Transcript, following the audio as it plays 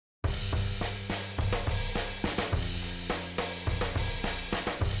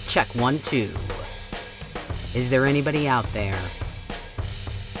Check 1, 2. Is there anybody out there?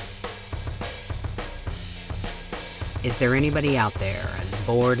 Is there anybody out there as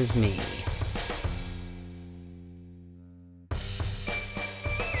bored as me?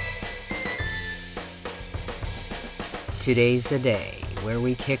 Today's the day where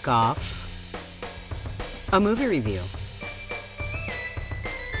we kick off a movie review.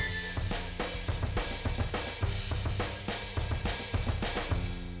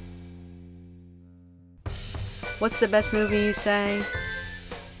 What's the best movie, you say?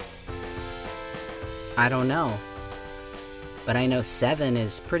 I don't know. But I know Seven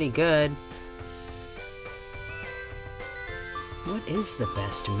is pretty good. What is the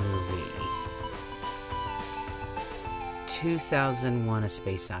best movie? 2001: A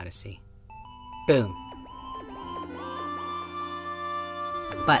Space Odyssey. Boom.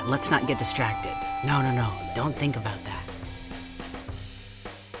 But let's not get distracted. No. Don't think about that.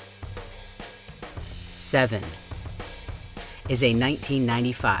 Seven is a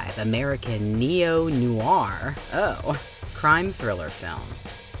 1995 American neo-noir, crime thriller film,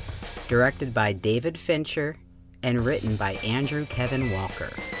 directed by David Fincher and written by Andrew Kevin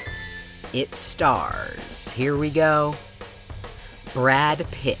Walker. It stars, here we go, Brad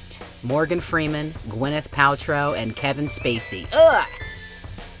Pitt, Morgan Freeman, Gwyneth Paltrow, and Kevin Spacey. Ugh!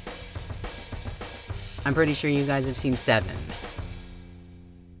 I'm pretty sure you guys have seen Seven.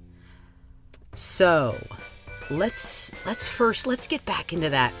 So, let's get back into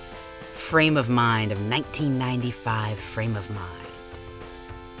that frame of mind of 1995 frame of mind.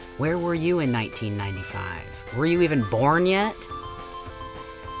 Where were you in 1995? Were you even born yet?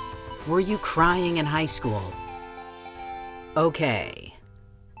 Were you crying in high school? Okay,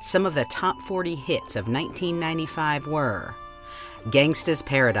 some of the top 40 hits of 1995 were Gangsta's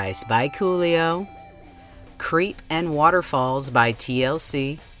Paradise by Coolio, Creep and Waterfalls by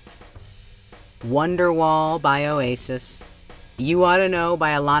TLC, Wonderwall by Oasis, You Oughta Know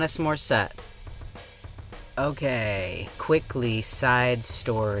by Alanis Morissette. Okay, quickly side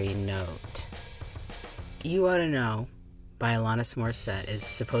story note. You Oughta Know by Alanis Morissette is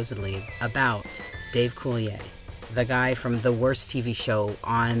supposedly about Dave Coulier, the guy from the worst TV show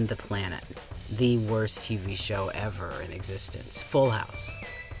on the planet. The worst TV show ever in existence. Full House.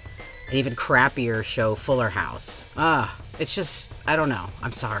 An even crappier show, Fuller House. It's just, I don't know.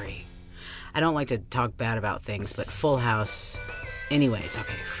 I'm sorry. I don't like to talk bad about things, but Full House... Anyways,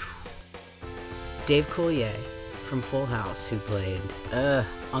 okay. Dave Coulier from Full House, who played,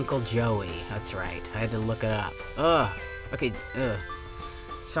 Uncle Joey. That's right. I had to look it up.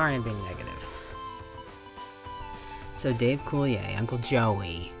 Sorry I'm being negative. So Dave Coulier, Uncle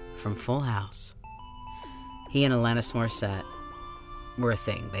Joey from Full House, he and Alanis Morissette were a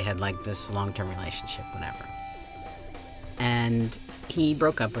thing. They had like this long-term relationship, whatever. And he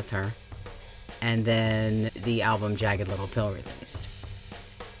broke up with her. And then the album Jagged Little Pill released.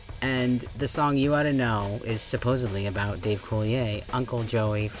 And the song You Oughta Know is supposedly about Dave Coulier, Uncle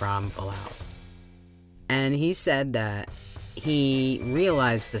Joey from Full House. And he said that he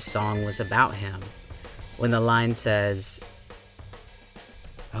realized the song was about him when the line says,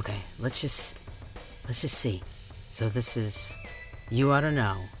 okay, let's just see. So this is You Oughta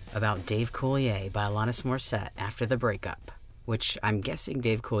Know about Dave Coulier by Alanis Morissette after the breakup. Which I'm guessing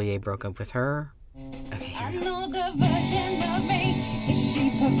Dave Coulier broke up with her. Okay, here I know the version of me. Is she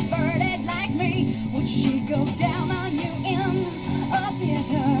perverted like me? Would she go down on you in a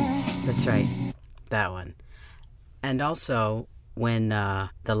theater? That's right. That one. And also, when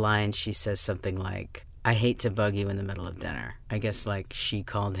the line, she says something like, I hate to bug you in the middle of dinner. I guess, like, she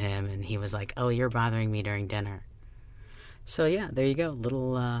called him and he was like, oh, you're bothering me during dinner. So, yeah, there you go.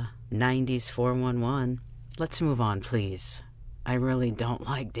 Little 90s 411. Let's move on, please. I really don't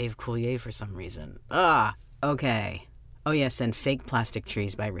like Dave Coulier for some reason. Okay. Oh, yes, and Fake Plastic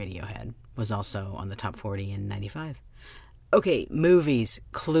Trees by Radiohead was also on the top 40 in 95. Okay, movies.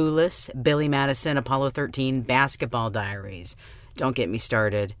 Clueless, Billy Madison, Apollo 13, Basketball Diaries. Don't get me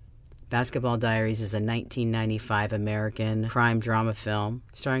started. Basketball Diaries is a 1995 American crime drama film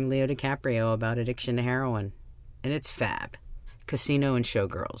starring Leo DiCaprio about addiction to heroin. And it's fab. Casino and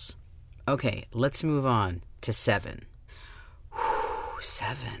Showgirls. Okay, let's move on to Seven.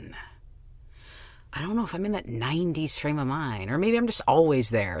 Seven. I don't know if I'm in that 90s frame of mind. Or maybe I'm just always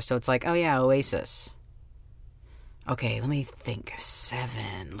there. So it's like, oh yeah, Oasis. Okay, let me think.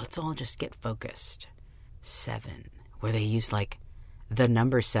 Seven. Let's all just get focused. Seven. Where they use like the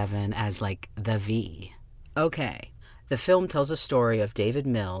number 7 as like the V. Okay. The film tells a story of David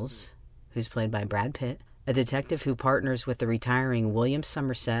Mills, who's played by Brad Pitt, a detective who partners with the retiring William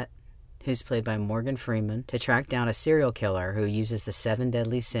Somerset who's played by Morgan Freeman, to track down a serial killer who uses the 7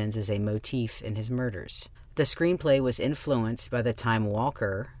 deadly sins as a motif in his murders. The screenplay was influenced by the time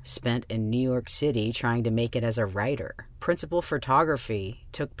Walker spent in New York City trying to make it as a writer. Principal photography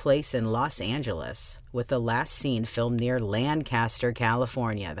took place in Los Angeles, with the last scene filmed near Lancaster,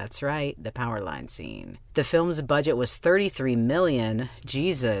 California. That's right, the power line scene. The film's budget was $33 million.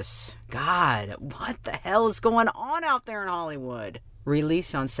 Jesus. God, what the hell is going on out there in Hollywood?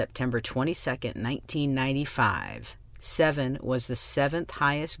 Released on September 22nd, 1995. Seven was the 7th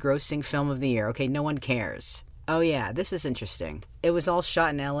highest grossing film of the year. Okay, no one cares. Oh yeah, this is interesting. It was all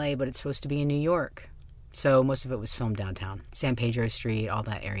shot in LA, but it's supposed to be in New York. So most of it was filmed downtown. San Pedro Street, all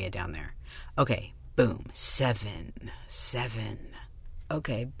that area down there. Okay, boom. Seven.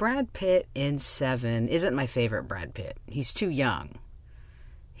 Okay, Brad Pitt in Seven isn't my favorite Brad Pitt. He's too young.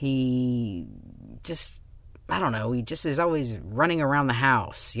 He just, I don't know, he just is always running around the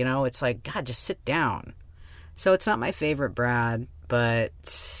house. You know, it's like, God, just sit down. So it's not my favorite Brad, but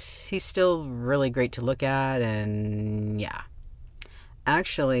he's still really great to look at, and yeah.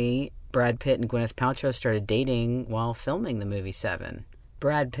 Actually, Brad Pitt and Gwyneth Paltrow started dating while filming the movie Seven.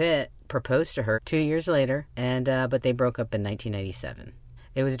 Brad Pitt proposed to her 2 years later, and but they broke up in 1997.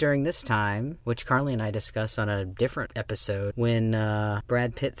 It was during this time, which Carly and I discussed on a different episode, when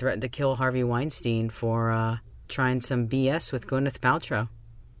Brad Pitt threatened to kill Harvey Weinstein for trying some BS with Gwyneth Paltrow.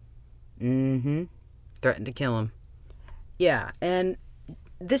 Threatened to kill him. Yeah, and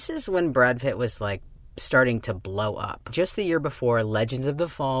this is when Brad Pitt was, like, starting to blow up. Just the year before, Legends of the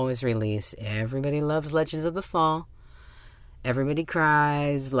Fall was released. Everybody loves Legends of the Fall. Everybody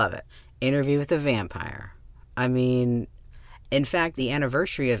cries. Love it. Interview with the Vampire. I mean, in fact, the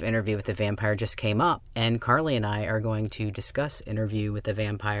anniversary of Interview with the Vampire just came up, and Carly and I are going to discuss Interview with the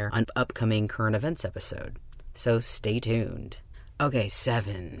Vampire on an upcoming current events episode. So stay tuned. Okay,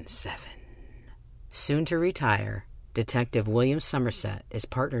 Seven. Soon to retire, Detective William Somerset is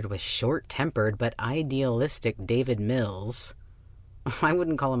partnered with short-tempered but idealistic David Mills. I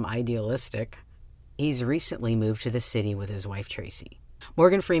wouldn't call him idealistic. He's recently moved to the city with his wife, Tracy.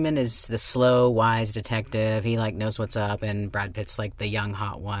 Morgan Freeman is the slow, wise detective. He, like, knows what's up, and Brad Pitt's, like, the young,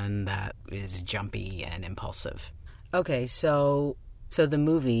 hot one that is jumpy and impulsive. Okay, so the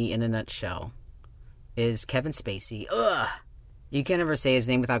movie, in a nutshell, is Kevin Spacey. Ugh! You can't ever say his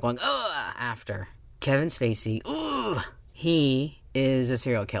name without going, ugh, after. Kevin Spacey, ugh! He is a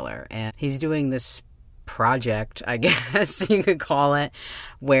serial killer, and he's doing this project, I guess you could call it,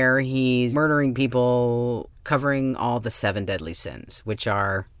 where he's murdering people, covering all the 7 deadly sins, which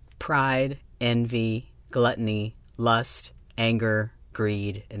are pride, envy, gluttony, lust, anger,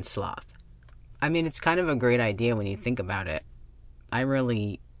 greed, and sloth. I mean, it's kind of a great idea when you think about it. I'm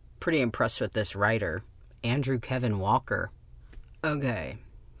really pretty impressed with this writer, Andrew Kevin Walker. Okay,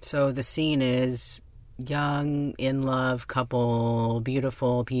 so the scene is young, in-love couple,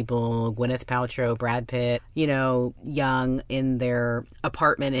 beautiful people, Gwyneth Paltrow, Brad Pitt, you know, young in their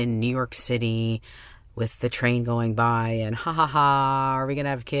apartment in New York City with the train going by and are we gonna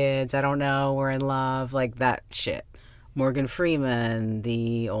have kids? I don't know, we're in love, like that shit. Morgan Freeman,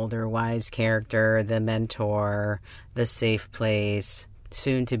 the older wise character, the mentor, the safe place,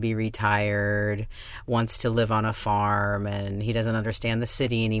 soon to be retired, wants to live on a farm, and he doesn't understand the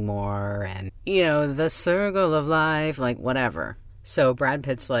city anymore, and, you know, the circle of life, like, whatever. So Brad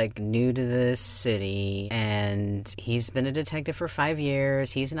Pitt's, like, new to this city, and he's been a detective for 5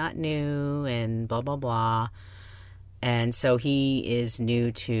 years, he's not new, and blah, blah, blah. And so he is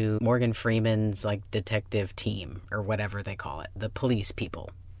new to Morgan Freeman's, like, detective team, or whatever they call it, the police people,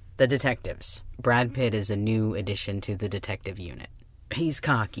 the detectives. Brad Pitt is a new addition to the detective unit. He's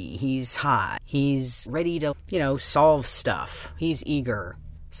cocky, he's hot, he's ready to, you know, solve stuff. He's eager.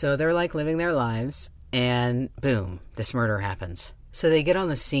 So they're, like, living their lives, and boom, this murder happens. So they get on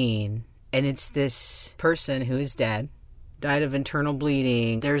the scene, and it's this person who is dead, died of internal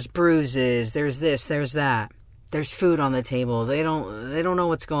bleeding. There's bruises, there's this, there's that. There's food on the table. They don't know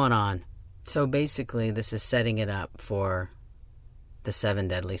what's going on. So basically, this is setting it up for the 7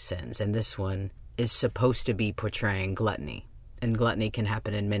 deadly sins, and this one is supposed to be portraying gluttony. And gluttony can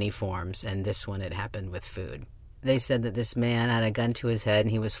happen in many forms, and this one, it happened with food. They said that this man had a gun to his head,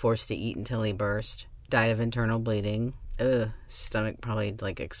 and he was forced to eat until he burst. Died of internal bleeding. Stomach probably,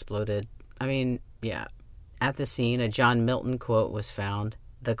 like, exploded. I mean, yeah. At the scene, a John Milton quote was found.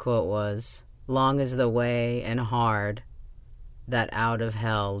 The quote was, "Long is the way and hard that out of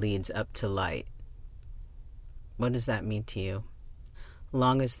hell leads up to light." What does that mean to you?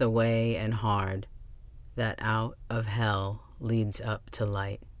 Long is the way and hard that out of hell leads up to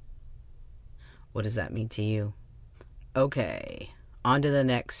light. What does that mean to you? Okay, on to the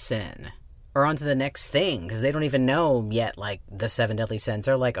next sin. Or on to the next thing, because they don't even know yet, like, the 7 deadly sins.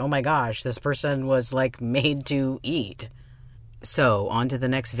 They're like, oh my gosh, this person was, like, made to eat. So, on to the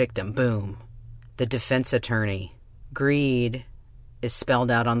next victim. Boom. The defense attorney. Greed is spelled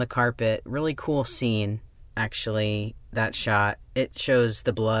out on the carpet. Really cool scene, actually, that shot. It shows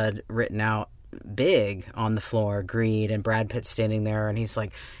the blood written out big on the floor. Greed, and Brad Pitt standing there, and he's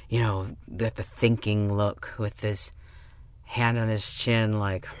like, you know, got the thinking look with his hand on his chin,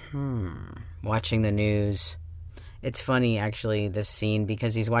 like, watching the news. It's funny, actually, this scene,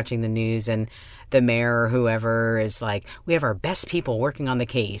 because he's watching the news, and the mayor or whoever is like, we have our best people working on the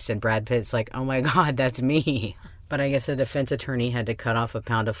case, and Brad Pitt's like, oh my god, that's me. But I guess the defense attorney had to cut off a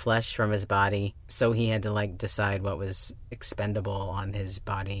pound of flesh from his body, so he had to, like, decide what was expendable on his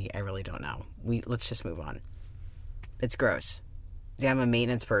body. I really don't know. Let's just move on. It's gross. See, I'm a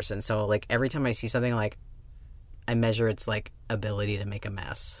maintenance person, so, like, every time I see something, like, I measure its, like, ability to make a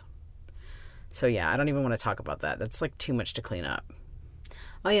mess. So, yeah, I don't even want to talk about that. That's, like, too much to clean up.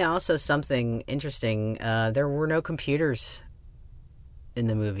 Oh, yeah, also something interesting. There were no computers in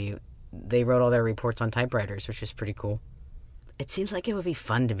the movie. They wrote all their reports on typewriters, which is pretty cool. It seems like it would be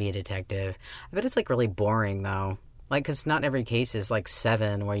fun to be a detective. I bet it's, like, really boring, though. Like, because not every case is, like,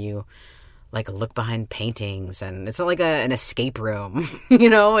 Seven, where you, like, look behind paintings, and it's not like an escape room.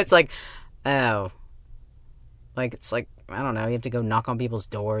 You know? It's like, oh... Like, it's like, I don't know, you have to go knock on people's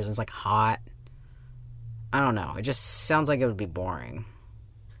doors, and it's, like, hot. I don't know. It just sounds like it would be boring.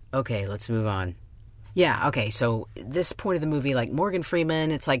 Okay, let's move on. Yeah, okay, so this point of the movie, like, Morgan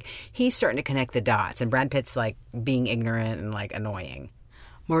Freeman, it's like, he's starting to connect the dots, and Brad Pitt's, like, being ignorant and, like, annoying.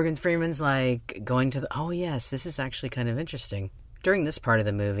 Morgan Freeman's, like, going to the... Oh, yes, this is actually kind of interesting. During this part of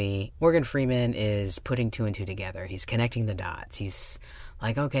the movie, Morgan Freeman is putting 2 and 2 together. He's connecting the dots. He's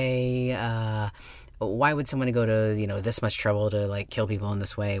like, okay, why would someone go to, you know, this much trouble to, like, kill people in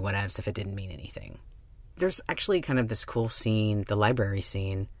this way, whatevs, if it didn't mean anything? There's actually kind of this cool scene, the library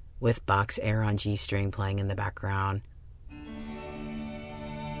scene, with Box Air on G-string playing in the background.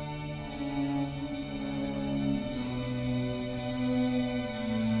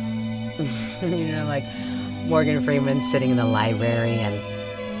 You know, like, Morgan Freeman sitting in the library,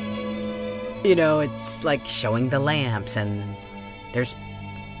 and, you know, it's, like, showing the lamps, and there's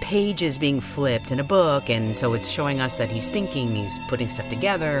pages being flipped in a book, and so it's showing us that he's thinking, he's putting stuff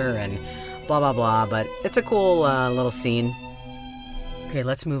together, and blah, blah, blah, but it's a cool little scene. Okay,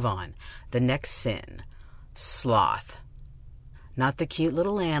 let's move on. The next sin. Sloth. Not the cute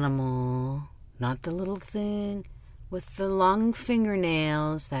little animal, not the little thing with the long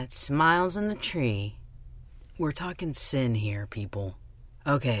fingernails that smiles in the tree. We're talking sin here, people.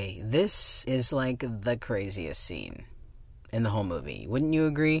 Okay, this is like the craziest scene in the whole movie. Wouldn't you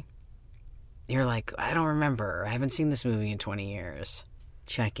agree? You're like, I don't remember. I haven't seen this movie in 20 years.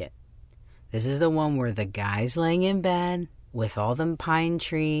 Check it. This is the one where the guy's laying in bed with all them pine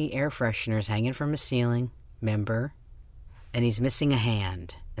tree air fresheners hanging from his ceiling, remember? And he's missing a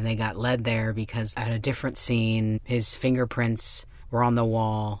hand. And they got led there because at a different scene, his fingerprints were on the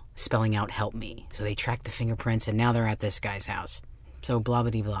wall spelling out "help me." So they tracked the fingerprints, and now they're at this guy's house. So blah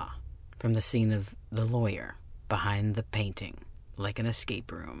blah blah. From the scene of the lawyer behind the painting, like an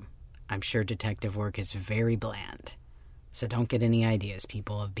escape room. I'm sure detective work is very bland. So don't get any ideas,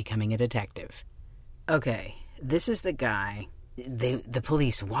 people, of becoming a detective. Okay, this is the guy. The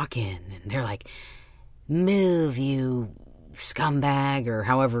police walk in, and they're like, "Move, you scumbag," or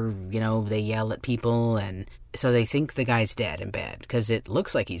however, you know, they yell at people, and so they think the guy's dead in bed, because it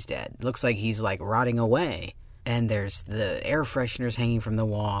looks like he's dead. It looks like he's, like, rotting away. And there's the air fresheners hanging from the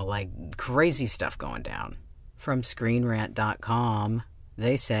wall, like, crazy stuff going down. From ScreenRant.com,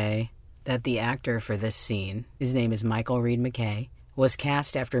 they say that the actor for this scene, his name is Michael Reed McKay, was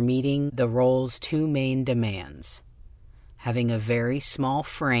cast after meeting the role's 2 main demands. Having a very small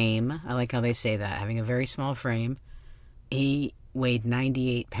frame, I like how they say that, having a very small frame. He weighed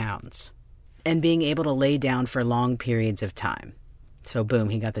 98 pounds. And being able to lay down for long periods of time. So boom,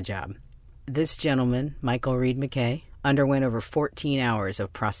 he got the job. This gentleman, Michael Reed McKay, underwent over 14 hours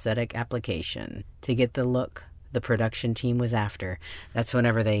of prosthetic application to get the look the production team was after. That's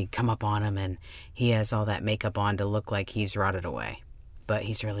whenever they come up on him and he has all that makeup on to look like he's rotted away. But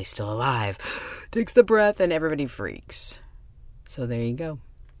he's really still alive. Takes the breath and everybody freaks. So there you go.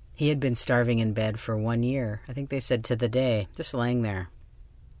 He had been starving in bed for 1 year. I think they said to the day. Just laying there.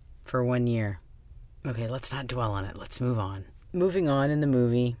 For 1 year. Okay, let's not dwell on it. Let's move on. Moving on in the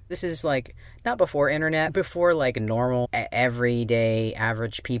movie. This is like, not before internet. Before like normal, everyday,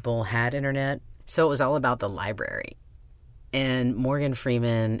 average people had internet. So it was all about the library. And Morgan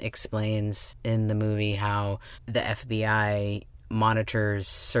Freeman explains in the movie how the FBI monitors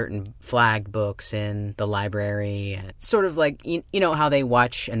certain flagged books in the library. Sort of like, you know how they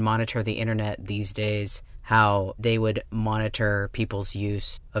watch and monitor the internet these days, how they would monitor people's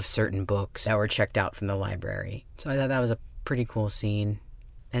use of certain books that were checked out from the library. So I thought that was a pretty cool scene.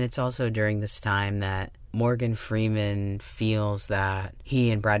 And it's also during this time that Morgan Freeman feels that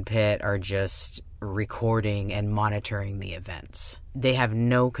he and Brad Pitt are just recording and monitoring the events. They have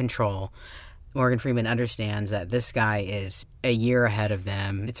no control. Morgan Freeman understands that this guy is a year ahead of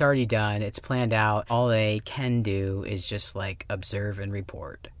them. It's already done. It's planned out. All they can do is just like observe and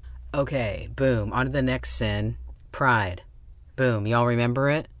report. Okay, boom. On to the next sin. Pride. Boom. Y'all remember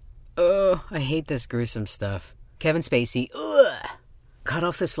it? Ugh, I hate this gruesome stuff. Kevin Spacey, cut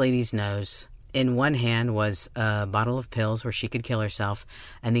off this lady's nose. In one hand was a bottle of pills where she could kill herself,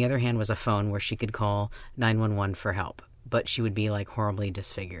 and the other hand was a phone where she could call 911 for help. But she would be like horribly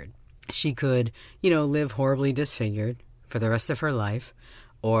disfigured. She could, live horribly disfigured for the rest of her life,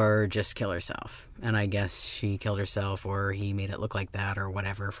 or just kill herself. And I guess she killed herself, or he made it look like that, or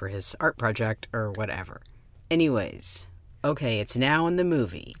whatever, for his art project, or whatever. Anyways, okay, it's now in the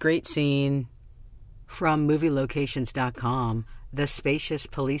movie. Great scene. From movielocations.com, the spacious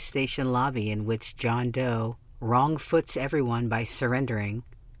police station lobby in which John Doe wrong-foots everyone by surrendering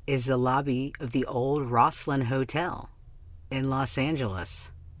is the lobby of the old Rosslyn Hotel in Los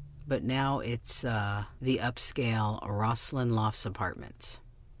Angeles. But now it's the upscale Rosslyn Lofts Apartments.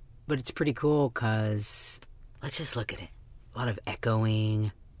 But it's pretty cool because, let's just look at it. A lot of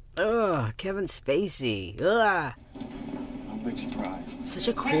echoing. Ugh, Kevin Spacey. Ugh. I'm a bit surprised. Such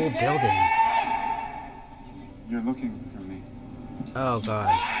a cool building. You're looking for me. Oh, God.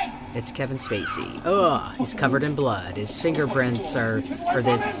 It's Kevin Spacey. Ugh, he's covered in blood. His fingerprints or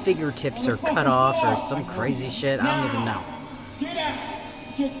the fingertips are cut off or some crazy shit. I don't even know. Get out!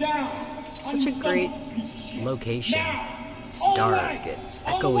 Get down! Such a great location. It's dark, it's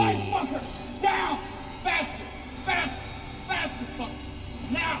echoey. It's... Down! Faster! Faster! Faster, fucker!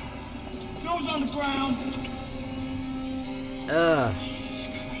 Now! Those on the ground! Ugh.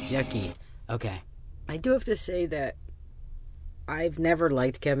 Yucky. Okay. I do have to say that I've never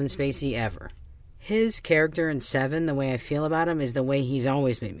liked Kevin Spacey ever. His character in Seven, the way I feel about him, is the way he's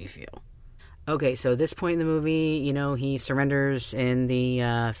always made me feel. Okay, so this point in the movie, he surrenders in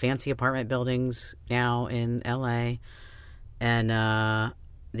the fancy apartment buildings now in L.A. and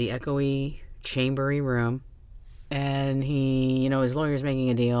the echoey, chambery room. And he, his lawyer's making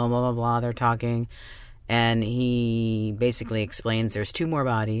a deal, blah, blah, blah, they're talking. And he basically explains there's 2 more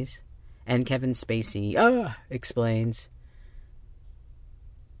bodies. And Kevin Spacey explains.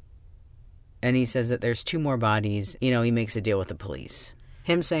 And he says that there's 2 more bodies. He makes a deal with the police.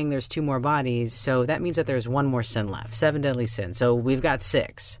 Him saying there's 2 more bodies, so that means that there's 1 more sin left. 7 deadly sins. So we've got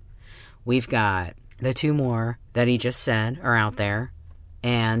 6. We've got the 2 more that he just said are out there.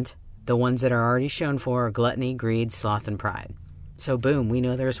 And the ones that are already shown for are gluttony, greed, sloth, and pride. So boom, we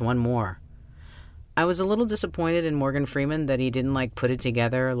know there's 1 more. I was a little disappointed in Morgan Freeman that he didn't put it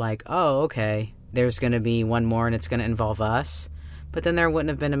together oh, okay, there's going to be 1 more and it's going to involve us. But then there wouldn't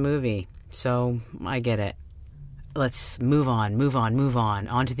have been a movie. So I get it. Let's move on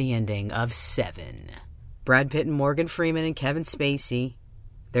to the ending of 7. Brad Pitt and Morgan Freeman and Kevin Spacey,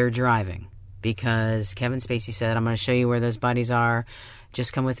 they're driving because Kevin Spacey said, I'm going to show you where those bodies are.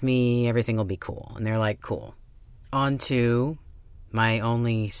 Just come with me. Everything will be cool. And they're like, cool. On to my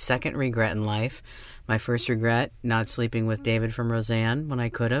only second regret in life. My first regret, not sleeping with David from Roseanne when I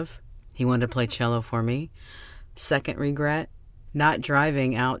could have. He wanted to play cello for me. Second regret, not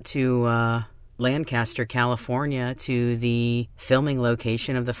driving out to Lancaster, California, to the filming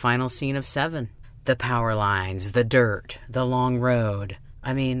location of the final scene of 7. The power lines, the dirt, the long road.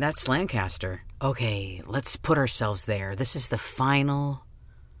 I mean, that's Lancaster. Okay, let's put ourselves there. This is the final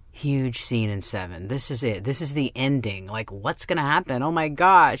huge scene in 7. This is it. This is the ending. What's going to happen? Oh my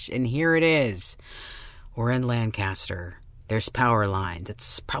gosh. And here it is. We're in Lancaster. There's power lines.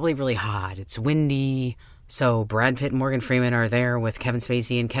 It's probably really hot. It's windy. So Brad Pitt and Morgan Freeman are there with Kevin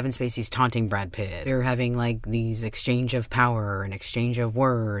Spacey, and Kevin Spacey's taunting Brad Pitt. They're having these exchange of power and exchange of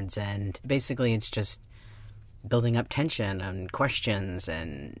words, and basically it's just building up tension and questions,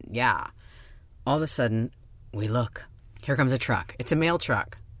 and yeah. All of a sudden, we look. Here comes a truck. It's a mail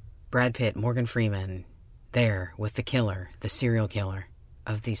truck. Brad Pitt, Morgan Freeman, there with the killer, the serial killer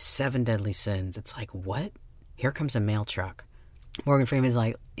of these 7 deadly sins. It's what? Here comes a mail truck. Morgan Freeman's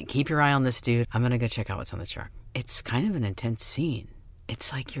keep your eye on this dude. I'm going to go check out what's on the truck. It's kind of an intense scene.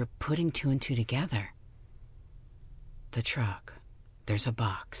 It's you're putting 2 and 2 together. The truck. There's a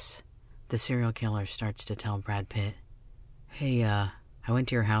box. The serial killer starts to tell Brad Pitt, hey, I went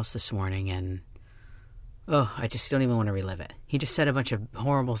to your house this morning and, Oh, I just don't even want to relive it. He just said a bunch of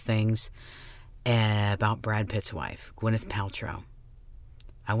horrible things about Brad Pitt's wife, Gwyneth Paltrow.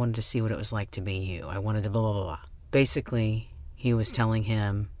 I wanted to see what it was like to be you. I wanted to blah, blah, blah, blah. Basically, he was telling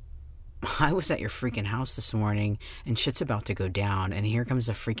him, I was at your freaking house this morning, and shit's about to go down, and here comes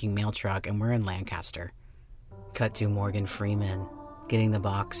a freaking mail truck, and we're in Lancaster. Cut to Morgan Freeman getting the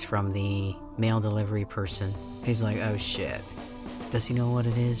box from the mail delivery person. He's like, oh shit. Does he know what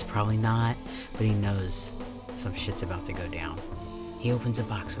it is? Probably not, but he knows some shit's about to go down. He opens a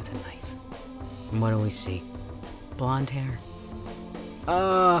box with a knife. And what do we see? Blonde hair.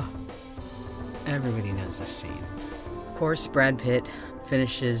 Everybody knows this scene. Of course, Brad Pitt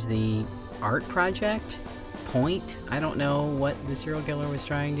finishes the art project. Point. I don't know what the serial killer was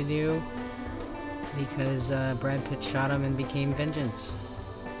trying to do, because Brad Pitt shot him and became vengeance.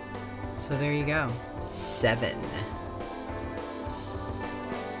 So there you go. 7.